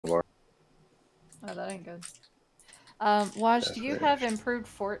Oh, that ain't good. Waj, do you have improved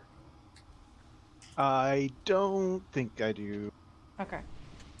fort? I don't think I do. Okay.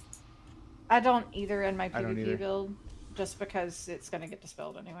 I don't either in my I don't PvP either. build, just because it's gonna get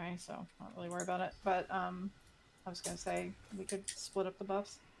dispelled anyway, so I don't really worry about it. But I was gonna say we could split up the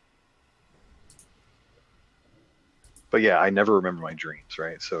buffs. but yeah, I never remember my dreams,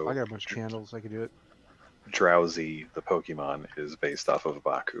 right? So I got a bunch of candles. I could do it. Drowsy, the Pokemon, is based off of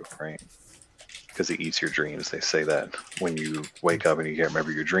Baku, right? Because he eats your dreams. They say that when you wake up and you can't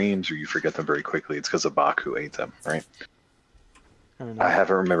remember your dreams or you forget them very quickly, it's because a Baku ate them, right? I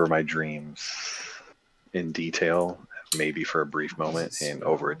haven't remembered my dreams in detail, maybe for a brief moment, in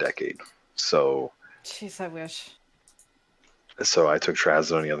over a decade. So, jeez, I wish. so I took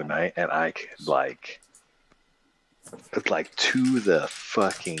Trazodone the other night, and I could like to the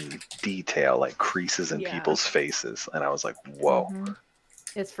fucking detail, like creases in people's faces, and I was like, whoa.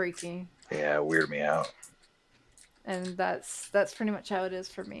 It's freaky. Yeah, weird me out. And that's pretty much how it is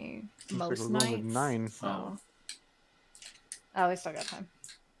for me most like nights. 9. So. Oh, we still got time.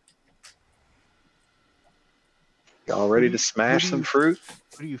 Y'all ready to smash some fruit?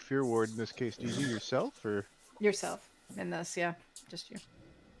 Who do you fear ward in this case? Do you do yourself or yourself in this? Yeah, just you.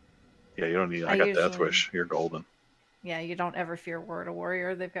 Yeah, you don't need. I got Death Wish. You're golden. Yeah, you don't ever fear ward a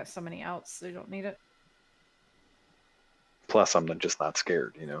warrior. They've got so many outs, they don't need it. Plus, I'm just not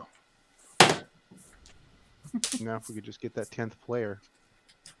scared, you know. Now, if we could just get that 10th player.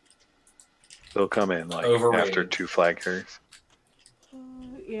 They'll come in like after 2 flag carries.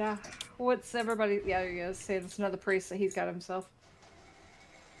 Yeah. What's everybody? Yeah, there he is. Say it's another priest that he's got himself.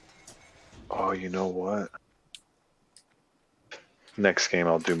 Oh, you know what? Next game,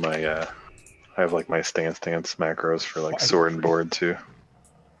 I'll do my. I have like my stance macros for like sword and board too.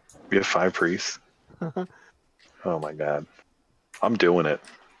 We have 5 priests. Oh my god, I'm doing it.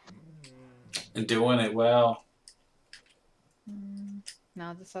 And doing it well.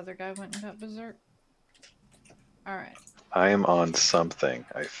 Now this other guy went and got berserk. All right. I am on something.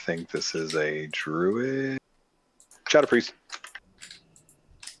 I think this is a druid. Shadow priest.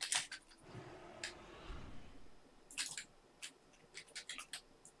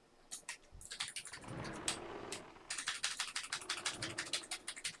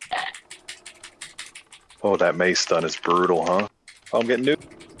 Oh, that mace stun is brutal, huh? Oh, I'm getting nuked.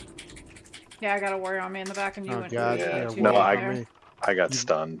 Yeah, I got a warrior on me in the back, and you went. God, yeah. No, I got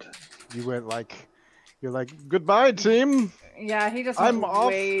stunned. You went like, you're like, goodbye, team. Yeah, he just. I'm went off.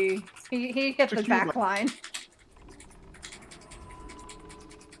 Way. He hit the back line.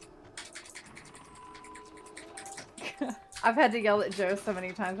 I've had to yell at Joe so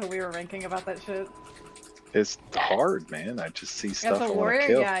many times when we were ranking about that shit. It's hard, man. I just see stuff As a I warrior, want to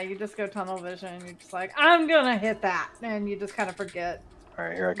kill. yeah, you just go tunnel vision. You're just like, I'm gonna hit that, and you just kind of forget. All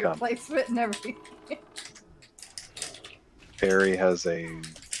right, here I come. Placement and everything. Fairy has a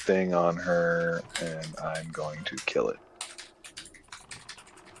thing on her, and I'm going to kill it.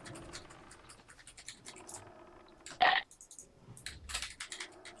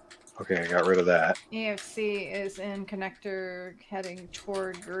 Okay, I got rid of that. EFC is in connector heading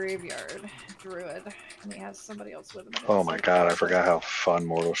toward graveyard. Druid. And he has somebody else with him. Oh my god, I forgot how fun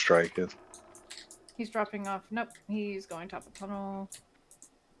Mortal Strike is. He's dropping off. Nope, he's going top of tunnel.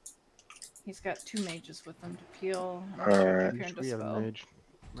 He's got 2 mages with him to peel. Alright. We have a mage.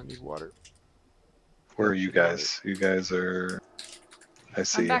 I need water. Where are you guys? You guys are... I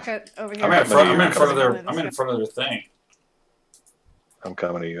see I'm back at over here. I'm in front of their thing. I'm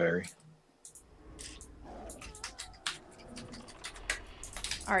coming to you, Harry.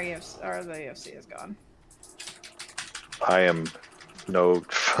 Our the EFC is gone. I am no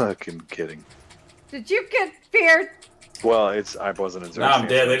fucking kidding. Did you get feared? Well, I wasn't in. No, I'm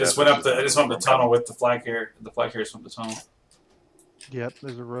dead. They just went up the. They just went up the tunnel with the flag here. The flag carriers went up the tunnel. Yep,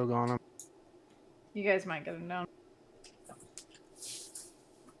 there's a rogue on him. You guys might get him down.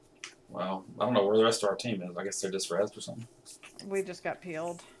 Well, I don't know where the rest of our team is. I guess they're just rezzed or something. We just got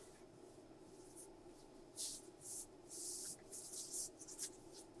peeled.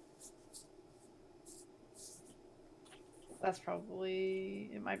 That's probably...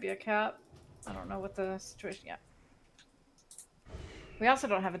 It might be a cap. I don't know what the situation... Yeah. We also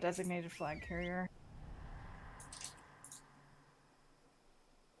don't have a designated flag carrier.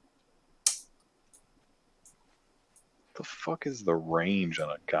 The fuck is the range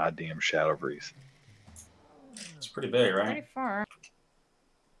on a goddamn Shadow Breeze? It's pretty big, right? Pretty far.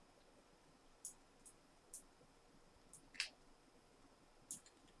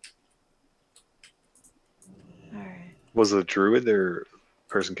 Alright. Was the druid their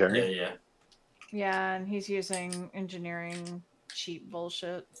person carrying? Yeah. Yeah, and he's using engineering cheap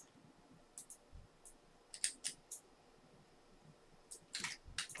bullshit.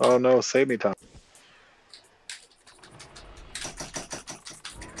 Oh no, save me, Tom.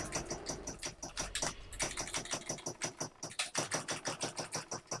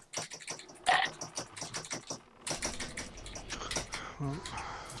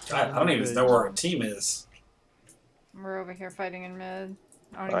 God, I don't even know where our team is. We're over here fighting in mid.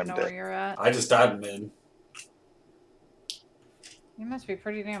 I don't I'm even know dead. where you're at. I just died in mid. You must be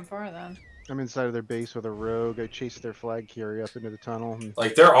pretty damn far then. I'm inside of their base with a rogue. I chased their flag carrier up into the tunnel. And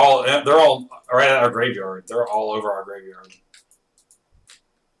Like they're all right at our graveyard. They're all over our graveyard.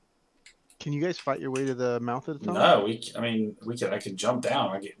 can you guys fight your way to the mouth of the tunnel? No, I could jump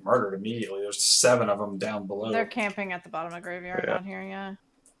down. I get murdered immediately. There's 7 of them down below. They're camping at the bottom of the graveyard Yeah. down here, yeah.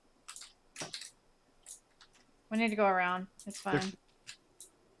 We need to go around. It's fine.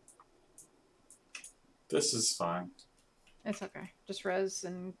 This is fine. It's okay. Just res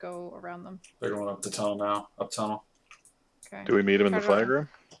and go around them. They're going up the tunnel now. Up tunnel. Okay. Do we meet him in the Try to- flag room?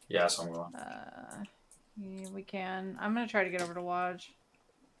 Yeah, so I'm going. Yeah, we can. I'm gonna try to get over to Watch.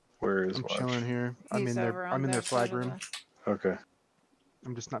 Where is I'm Watch? chilling here. I'm He's in over their on I'm in their side flag of room. Okay,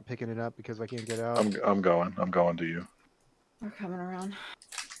 I'm just not picking it up because I can't get out. I'm going. I'm going to you. We're coming around.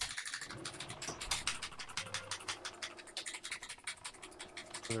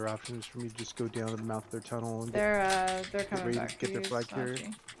 Other option is for me to just go down to the mouth of their tunnel and They're ready coming to back. get to their you, flag carrier.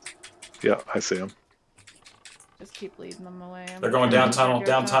 Sachi. Yeah, I see him. Just keep leading them away. I'm They're gonna going try down to tunnel, take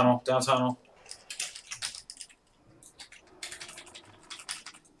down your tunnel, down tunnel.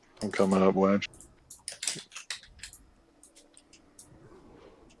 I'm coming up, Wedge.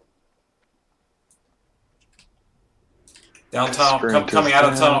 Down tunnel. Sprint Coming is out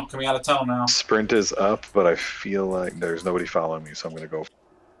of down. tunnel. Coming out of tunnel now. Sprint is up, but I feel like there's nobody following me, so I'm gonna go.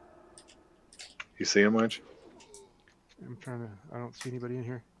 You see him, Wedge? I'm trying to. I don't see anybody in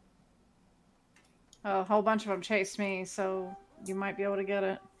here. Oh, a whole bunch of them chased me, so you might be able to get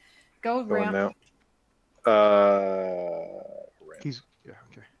it. Go Going ramp. now. Ramp. He's yeah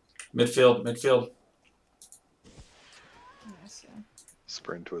okay. Midfield, midfield. Yes, yeah.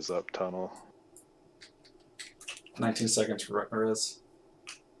 Sprint was up tunnel. 19 seconds for res.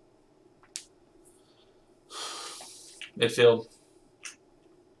 Midfield.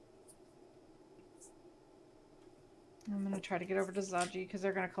 I'm gonna try to get over to Zaji because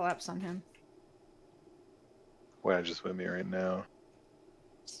they're gonna collapse on him. Wedge is with me right now.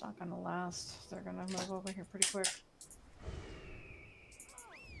 It's not gonna last. They're gonna move over here pretty quick.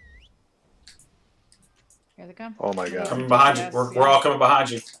 Here they come. Oh my god. Coming behind you. Yes, We're all coming behind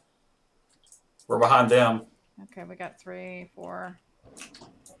you. We're behind them. Okay, we got 3, 4.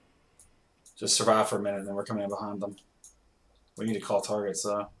 Just survive for a minute, and then we're coming in behind them. We need to call targets,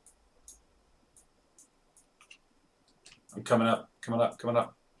 though. I'm coming up, coming up, coming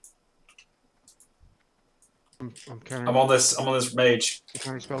up. I'm counter. I'm on this mage.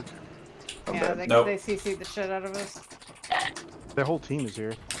 Counterspelled. I'm Yeah, dead. Nope. they CC'd the shit out of us. Their whole team is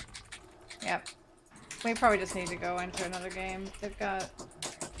here. Yep. We probably just need to go into another game. They've got...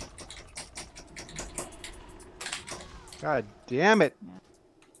 God damn it!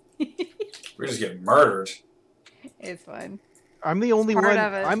 We're just getting murdered. It's fine. I'm the only part one.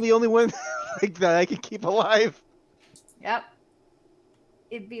 of it. I'm the only one like that I can keep alive. Yep.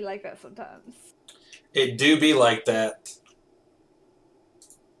 It'd be like that sometimes. It do be like that.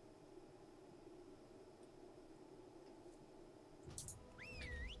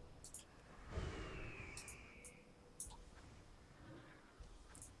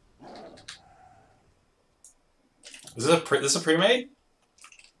 Is this a pre-made?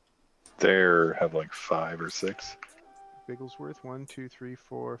 There have like 5 or 6 Bigglesworth, 1, 2, 3,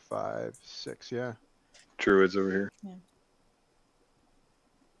 4, 5, 6. Yeah. druids over here. Yeah.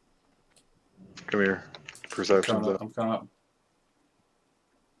 Come here. Perception's up. I'm coming up.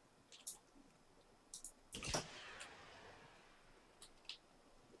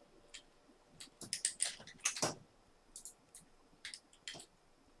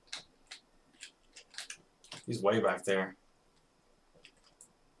 He's way back there.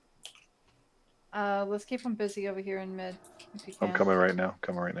 Let's keep them busy over here in mid. If you can. I'm coming right now.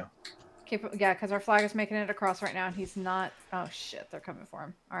 Coming right now. Yeah, because our flag is making it across right now, and he's not. Oh shit, they're coming for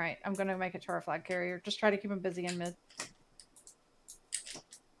him. All right, I'm gonna make it to our flag carrier. Just try to keep him busy in mid.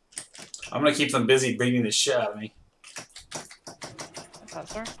 I'm gonna keep them busy beating the shit out of me. That's how it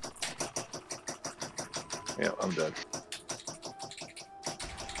starts. Yeah, I'm dead.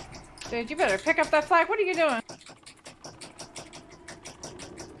 Dude, you better pick up that flag. What are you doing?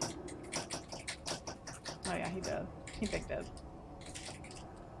 Oh yeah, he did. He big did.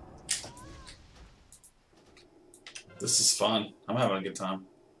 This is fun. I'm having a good time.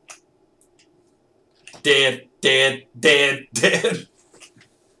 Dead, dead, dead, dead.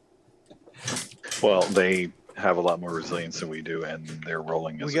 Well, they have a lot more resilience than we do, and they're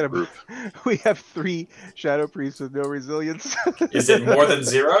rolling as a group. We have 3 Shadow Priests with no resilience. Is it more than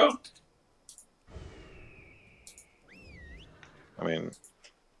 0? I mean,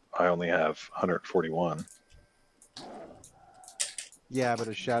 I only have 141. Yeah, but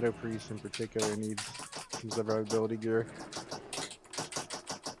a Shadow Priest in particular needs some survivability gear.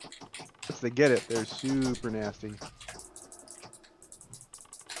 Once they get it, they're super nasty.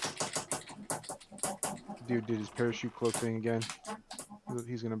 Dude did his parachute cloak thing again.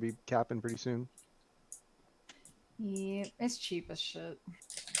 He's gonna be capping pretty soon. Yeah, it's cheap as shit.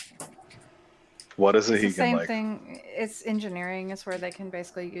 What is it It's he the can same like? thing. It's engineering. It's where they can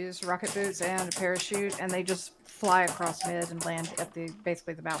basically use rocket boots and a parachute, and they just fly across mid and land at the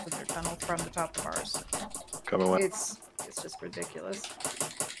basically the mouth of their tunnel from the top of ours. Come away. It's just ridiculous.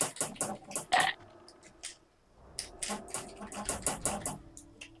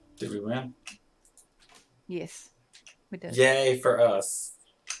 Did we win? Yes, we did. Yay for us.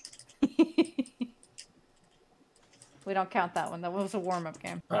 We don't count that one. That was a warm-up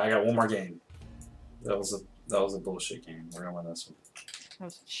game. All right, I got one more game. That was a bullshit game. We're gonna win this one.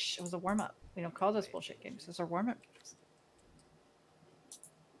 It was a warm-up. We don't call those bullshit games. Those are warm-up games.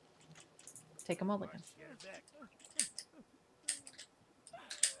 Take them all again.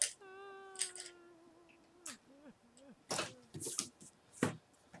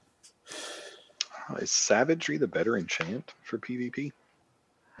 Is savagery the better enchant for PvP?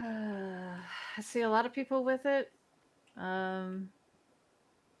 I see a lot of people with it. That's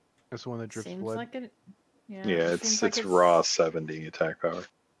the one that drips Seems blood. like it. Yeah, Yeah, it it's seems like raw 70 attack power.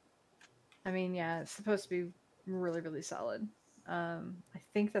 I mean, yeah, it's supposed to be really, really solid. I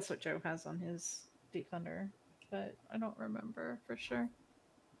think that's what Joe has on his Defender, but I don't remember for sure.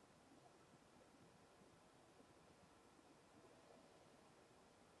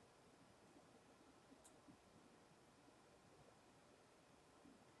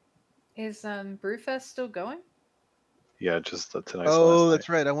 Is Brewfest still going? Yeah, just tonight's Oh, last that's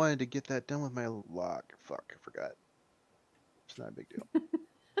right. I wanted to get that done with my lock. Fuck, I forgot. It's not a big deal.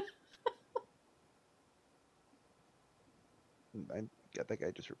 I got that guy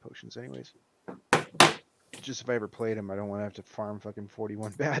just for potions anyways. Just if I ever played him, I don't want to have to farm fucking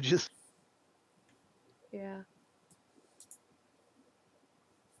 41 badges. Yeah.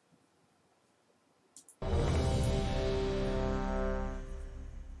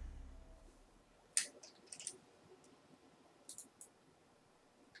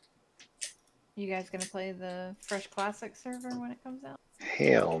 You guys gonna play the Fresh Classic server when it comes out?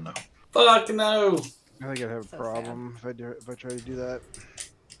 Hell no. Fuck no. I think I'd have a So problem if I try to do that.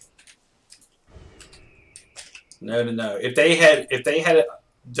 No. If they had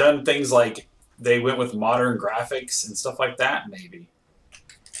done things like they went with modern graphics and stuff like that, maybe.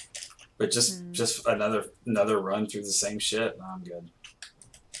 But just another run through the same shit. No, I'm good.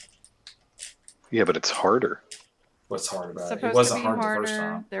 Yeah, but it's harder. What's hard about it? It Supposed wasn't to be hard the first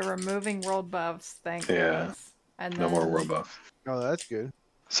harder. time. They're removing world buffs, thank Yeah. goodness. And No more then- world buff. Oh, that's good.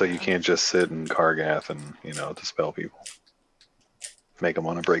 So you can't just sit in Kargath and, dispel people. Make them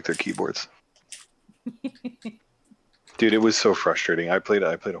want to break their keyboards. Dude, it was so frustrating. I played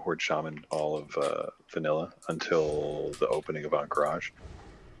a Horde Shaman all of vanilla until the opening of Encourage.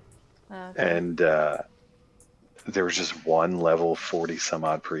 And there was just one level 40 some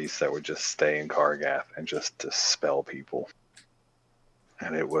odd priest that would just stay in Kargath and just dispel people.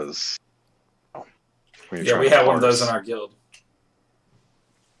 And it was... Yeah, we had one of those in our guild.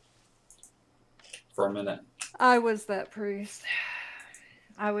 For a minute. I was that priest.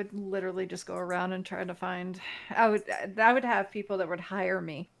 I would literally just go around and try to find... I would have people that would hire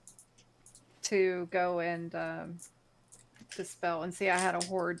me to go and dispel. And see, I had a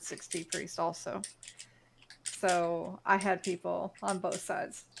Horde 60 priest also. So I had people on both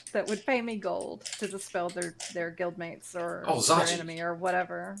sides that would pay me gold to dispel their guildmates or their enemy or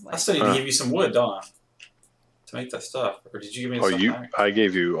whatever. I still need to give you some wood, don't I? To make that stuff. Or did you give me the stuff back? I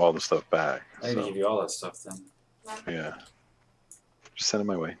gave you all the stuff back. I need to give you all that stuff then. Yeah. Just send it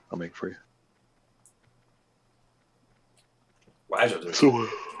my way. I'll make it for you. So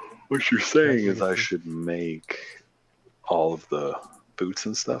what you're saying is I should make all of the boots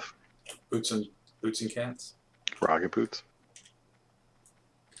and stuff? Boots and cats? Rocket boots?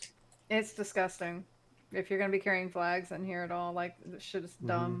 It's disgusting. If you're going to be carrying flags in here at all, like, this shit is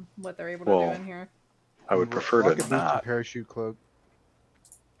dumb what they're able to do in here. I would prefer Rocket to boots and not. parachute cloak.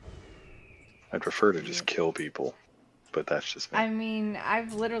 I'd prefer to just kill people. but that's just me. I mean,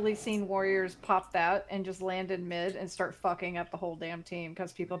 I've literally seen warriors pop that and just land in mid and start fucking up the whole damn team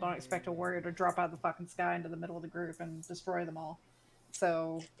because people don't expect a warrior to drop out of the fucking sky into the middle of the group and destroy them all.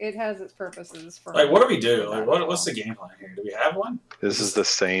 So it has its purposes for. Like, what do we do? for Like, that as what's the well. game plan here? Do we have one? This is the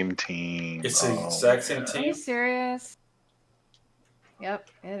same team. It's the Oh, exact same man. Are you team. serious? Yep,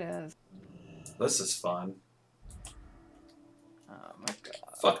 it is. This is fun. Oh my god.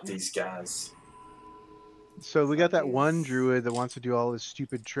 Fuck these guys. So we got that one These- druid that wants to do all his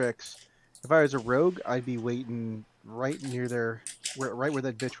stupid tricks. If I was a rogue, I'd be waiting right near there, right where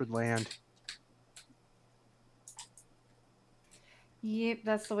that bitch would land. Yep,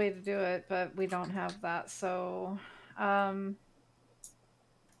 that's the way to do it, but we don't have that. So, Valk,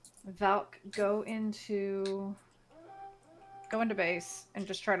 go into base and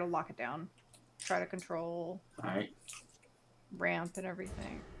just try to lock it down. Try to control All right. ramp and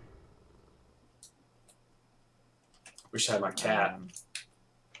everything. Wish I had my cat.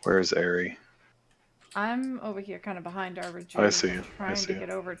 Where's Airy? I'm over here, kind of behind our Rejuve. I see you. Trying see to you. get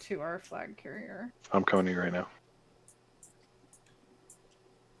over to our flag carrier. I'm coming to you right now.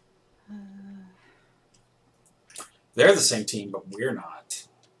 They're the same team, but we're not.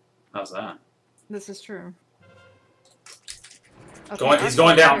 How's that? This is true. He's our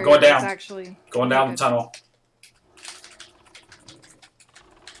going down, flag going carrier is down. Actually, Going down the good. tunnel.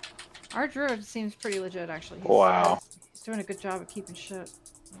 Our druid seems pretty legit, actually. Wow. He's doing a good job of keeping shit.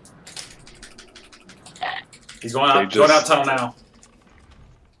 He's going They out. Going out just- tunnel now.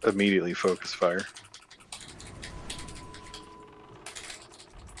 Immediately focus fire.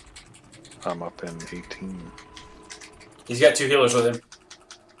 I'm up in 18. He's got 2 healers with him.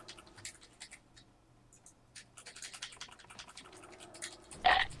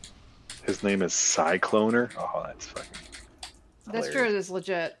 His name is Cycloner. Oh, that's fucking. This hilarious. druid is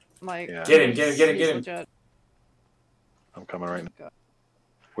legit. Like, Yeah. Get him, get him, get him, he's get him. legit. I'm coming right now. Go.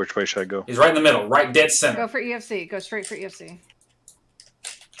 Which way should I go? He's right in the middle, right dead center. Go for EFC. Go straight for EFC.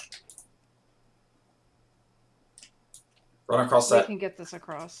 Run across We that. can get this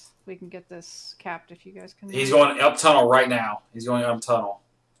across. We can get this capped if you guys can. He's going up tunnel right now. He's going up tunnel.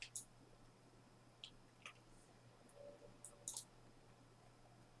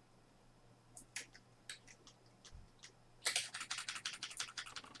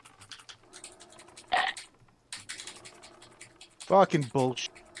 Fucking bullshit.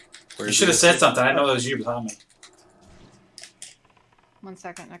 You Where's should have he? said something. I didn't know that was you behind me. 1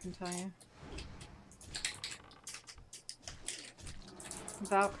 second, I can tell you.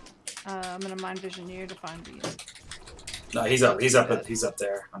 Valk, I'm gonna mind vision you to find these. No, he's up. He's up. He's up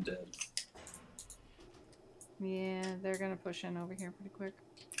there. I'm dead. Yeah, they're gonna push in over here pretty quick.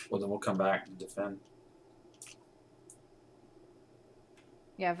 Well, then we'll come back and defend.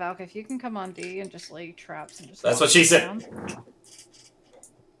 Yeah, Valk, if you can come on D and just lay traps and just. That's lock what she them said. down.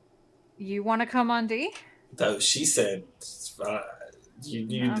 You want to come on D? Though she said,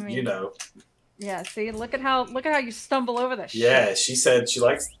 you I mean- you know. Yeah. See, look at how you stumble over that shit. Yeah, she said she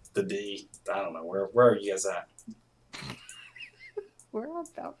likes the D. I don't know where are you guys at? We're on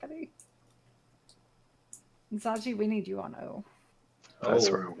balcony. Zaji, we need you on O. That's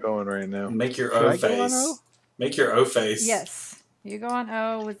where I'm going right now. Make your Should O I go on face. O? Make your O face. Yes, you go on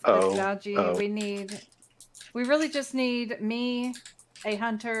O with O, Zaji. O. We really just need me, a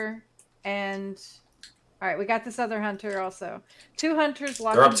hunter, and all right, we got this other hunter also. 2 hunters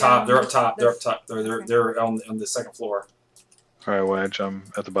locking They're up top. down They're up top. They're up this- top. They're Okay. they're on the second floor. All right, Wedge. I'm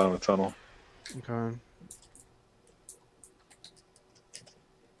at the bottom of the tunnel. Okay.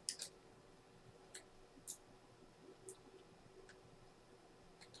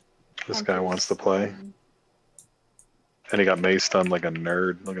 This guy wants to play, um, and he got maced on like a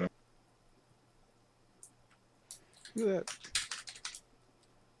nerd. Look at him. Look at that.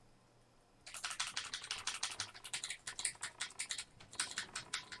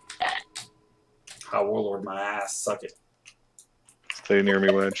 High warlord, my ass. Suck it. Stay near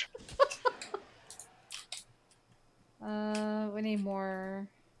me, Wedge. We need more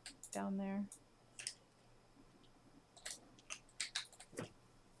down there.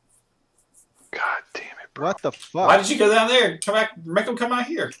 God damn it, bro. What the fuck? Why did you go down there? Come back. Make them come out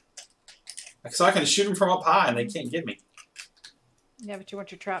here. So I can shoot them from up high, and they can't get me. Yeah, but you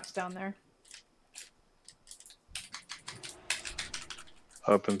want your traps down there.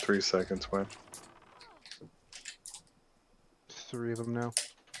 Up in 3 seconds, Wedge. 3 of them now.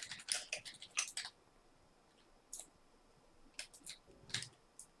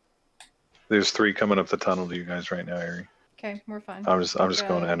 There's 3 coming up the tunnel to you guys right now, Ari. Okay, we're fine. I'm just going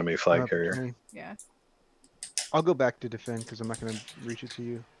to Okay. enemy flag Up carrier. to me. Yeah. I'll go back to defend because I'm not going to reach it to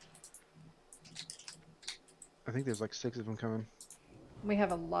you. I think there's like 6 of them coming. We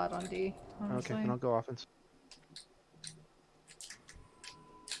have a lot on D, honestly. Okay, then I'll go offense.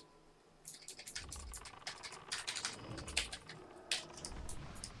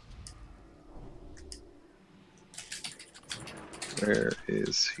 Where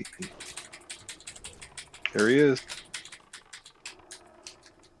is he? There he is.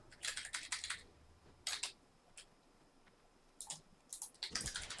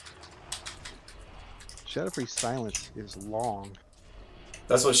 Shadowfree's silence is long.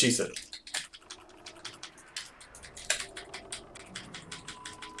 That's what she said.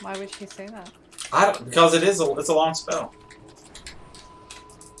 Why would she say that? Because it's a long spell.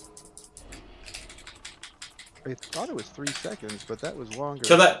 I thought it was 3 seconds, but that was longer.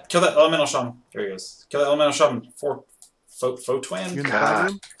 Kill that elemental shaman. There he goes. Kill that elemental shaman. Faux You twin. in the flag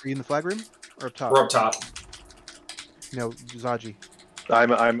room? Are you in the flag room or up top? We're up top. No, Zaji.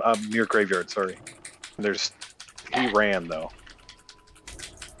 I'm near graveyard. Sorry. He ran though.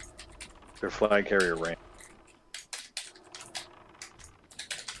 Their flag carrier ran.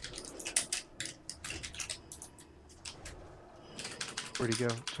 Where'd he go?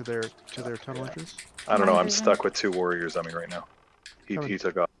 To their tunnel entrance? I don't know. I'm Mine stuck with 2 warriors on me right now. He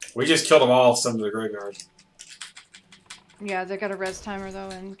took off. We just killed them all. Some to the graveyard. Yeah, they got a res timer though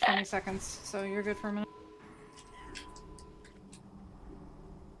in 20 seconds, so you're good for a minute.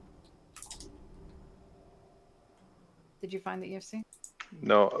 Did you find the EFC?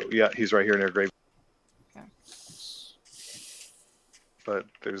 No, yeah, he's right here near grave. Okay. But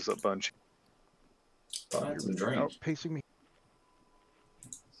there's a bunch. Thought I had some Oh, dreams. pacing me.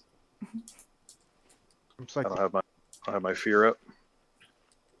 I'm I psyched. don't have my fear up.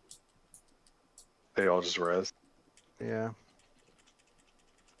 They all just res. Yeah.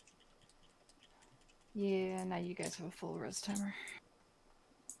 Yeah, now you guys have a full res timer.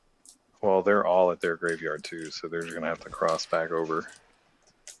 Well, they're all at their graveyard too, so they're just gonna have to cross back over.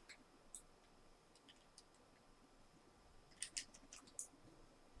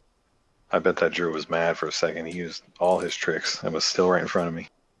 I bet that Drew was mad for a second. He used all his tricks and was still right in front of me.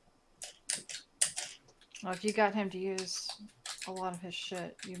 Well, if you got him to use a lot of his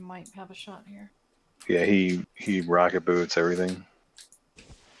shit, you might have a shot here. Yeah, he rocket boots everything.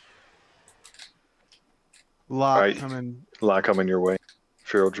 Lock Alright. coming. Lot coming your way.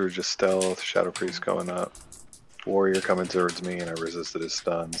 Feral Drew just stealth. Shadow Priest going up. Warrior coming towards me, and I resisted his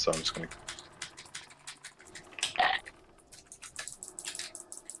stun, so I'm just gonna.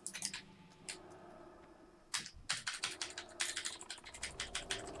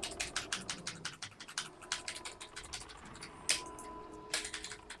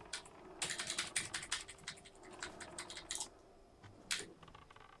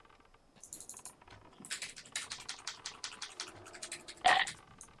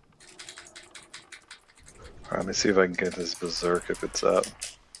 Alright, let me see if I can get this berserk if it's up.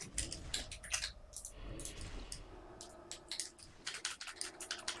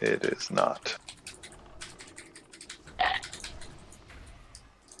 It is not.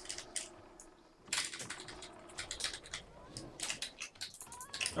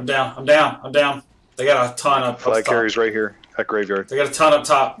 I'm down. They got a ton up Flag top. carries right here at graveyard. They got a ton up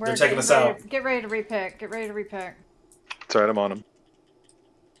top. We're They're taking getting us ready out. to- Get ready to repick. Get ready to repick. It's alright, I'm on him.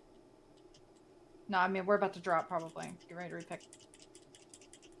 No, I mean, we're about to drop probably. Get ready to repick.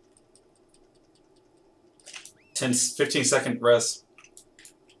 15-second res.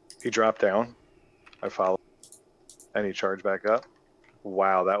 He dropped down. I followed. And he charged back up.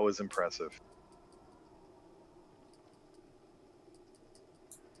 Wow, that was impressive.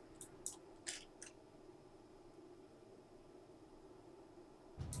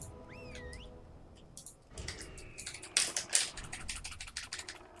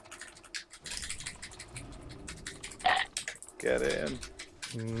 Get in.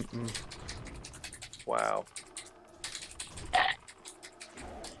 Wow.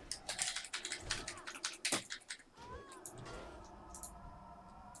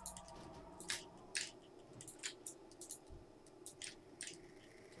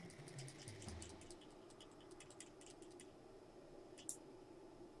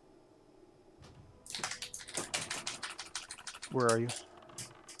 Where are you?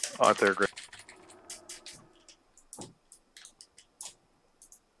 Out there, great.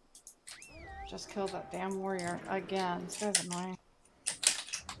 Just killed that damn warrior again. This guy's annoying.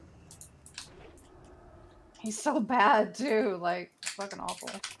 He's so bad too. Like, fucking awful.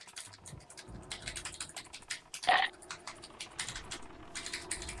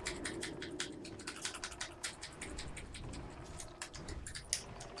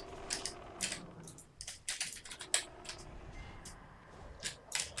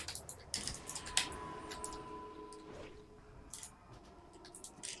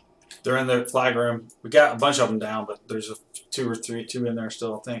 They're in the flag room. We got a bunch of them down, but there's two in there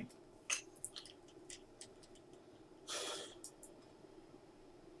still, I think.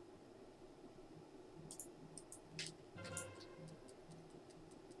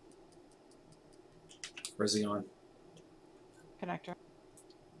 Where's he on? Connector.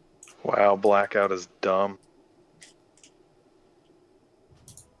 Wow, blackout is dumb.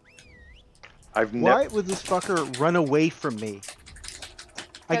 Why would this fucker run away from me?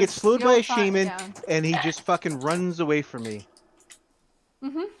 I get slowed by a shaman, and he just fucking runs away from me.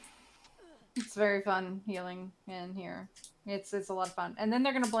 It's very fun healing in here. It's a lot of fun. And then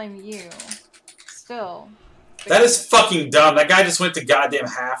they're gonna blame you. Still. That is fucking dumb. That guy just went to goddamn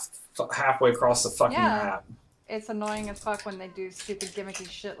halfway across the fucking map. It's annoying as fuck when they do stupid gimmicky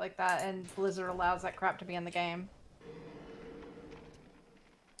shit like that, and Blizzard allows that crap to be in the game.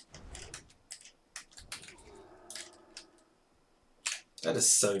 That is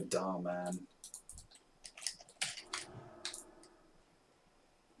so dumb, man.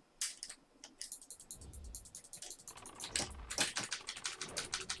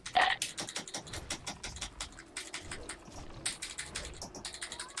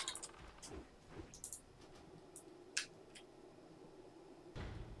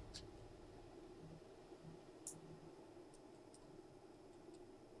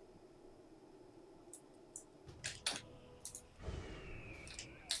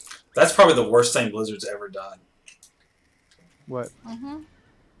 That's probably the worst thing Blizzard's ever done. What?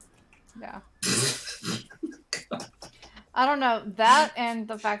 Yeah. I don't know. That and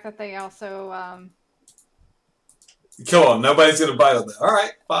the fact that they also Come on, nobody's gonna bite on that.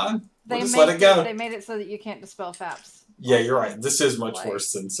 Alright, fine. We'll just let it go. They made it so that you can't dispel FAPs. Yeah, you're right. This is much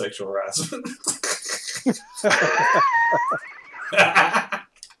worse than sexual harassment.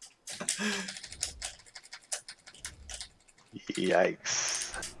 Yikes.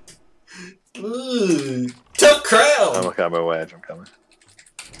 Ooh, tough crowd! I'm coming, Wedge. I'm coming.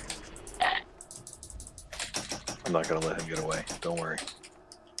 I'm not gonna let him get away. Don't worry.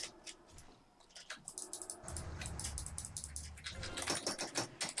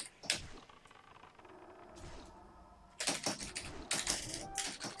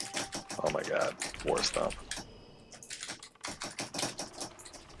 Oh my god. War stomp.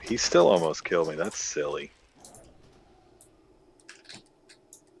 He still almost killed me. That's silly.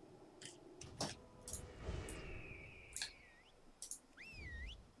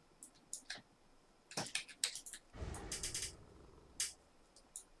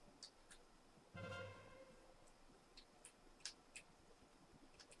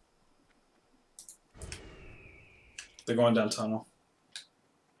 They're going down tunnel.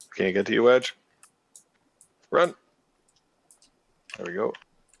 Can't get to you, Wedge. Run. There we go.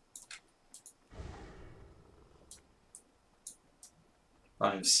 I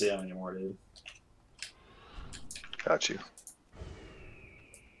don't even see him anymore, dude. Got you.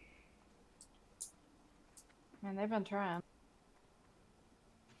 Man, they've been trying.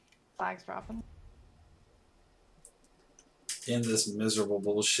 Flags dropping. In this miserable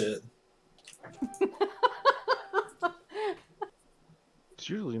bullshit. It's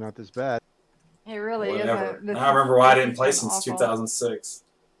usually not this bad. It really Whatever. is. Now I remember why I didn't play since 2006.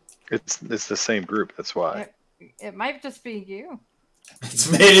 It's the same group. That's why. It might just be you.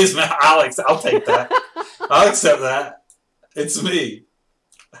 It's me. It's me. Alex. I'll take that. I'll accept that. It's me.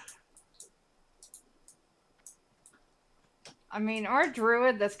 I mean, our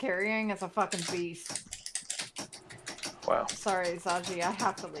druid that's carrying is a fucking beast. Wow. Sorry, Zaji, I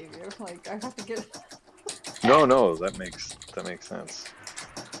have to leave you. Like, I have to get. No, that makes sense.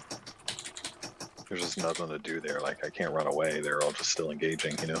 There's just nothing to do there. Like, I can't run away. They're all just still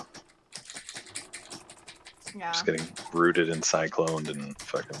engaging, you know? Yeah. Just getting rooted and cycloned and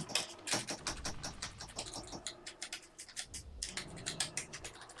fucking...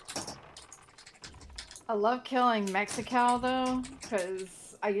 I love killing Mexical, though,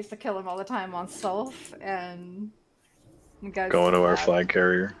 because I used to kill him all the time on Sulf, and... Going to our flag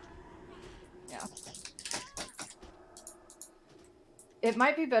carrier. Yeah. It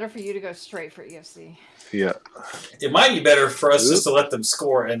might be better for you to go straight for EFC. Yeah. It might be better for us just to let them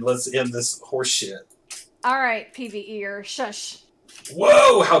score and let's end this horse shit. All right, PvE or shush.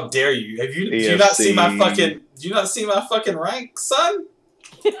 Whoa! How dare you? Have you? Do you not see my fucking? Do you not see my fucking rank, son?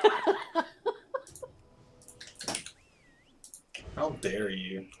 How dare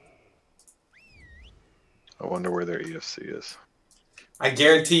you? I wonder where their EFC is. I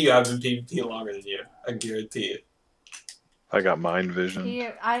guarantee you, I've been PvP longer than you. I guarantee it. I got mind vision.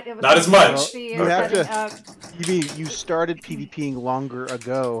 Not as much. You have to. You started PvPing longer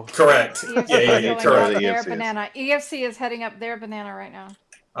ago. Correct. EFC Yeah, correct. their banana. EFC is heading up their banana right now.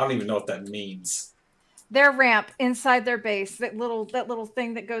 I don't even know what that means. Their ramp inside their base, that little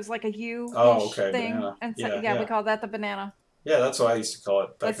thing that goes like a U Okay, thing. banana. And so, Yeah. we call that the banana. Yeah, that's what I used to call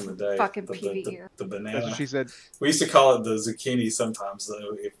it back It's in the day. fucking PvE. The banana. That's what she said. We used to call it the zucchini sometimes,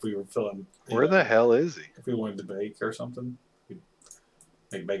 though, if we were feeling. Where the hell is he? If we wanted to bake or something,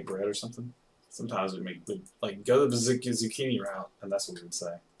 we'd bake bread or something. Sometimes we'd go the zucchini route, and that's what we would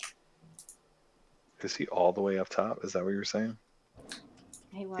say. Is he all the way up top? Is that what you're saying?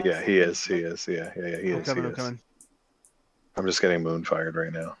 He was. Yeah, he is. He is. Yeah, he I'm is. coming. he I'm is. coming. I'm just getting moon fired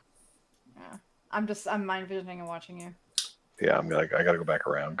right now. Yeah. I'm mind visioning and watching you. Yeah, I gotta go back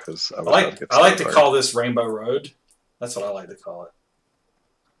around because I like to call this Rainbow Road. That's what I like to call it.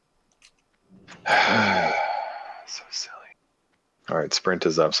 So silly. All right, sprint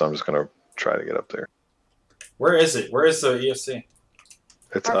is up, so I'm just gonna try to get up there. Where is it? Where is the EFC?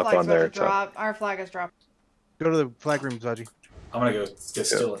 It's Our up flag's on there. about to drop. Our flag has dropped. Go to the flag room, Zaji. I'm gonna go get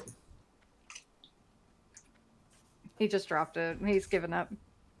steal it. He just dropped it. He's given up.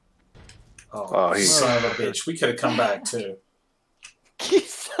 Oh, he- son of a bitch! We could have come back too. You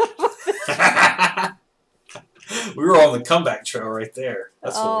son of a bitch. We were on the comeback trail right there.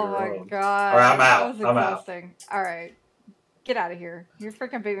 That's what Oh we were my on. god. All right, I'm out. That was I'm out. exhausting. All right. Get out of here. You're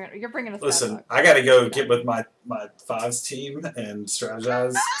freaking bringing. You're bringing us. Listen, bad luck. I gotta go get with my fives team and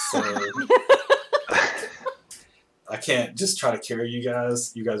strategize. So I can't just try to carry you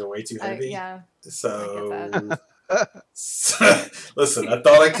guys. You guys are way too heavy. Yeah. So, listen, I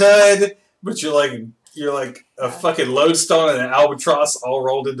thought I could, but you're like a fucking lodestone and an albatross all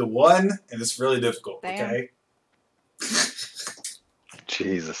rolled into one, and it's really difficult. Damn. Okay.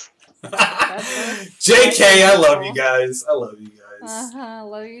 Jesus. JK, I love you guys. I love you guys.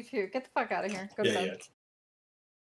 Love you too. Get the fuck out of here. Go to bed. Yeah.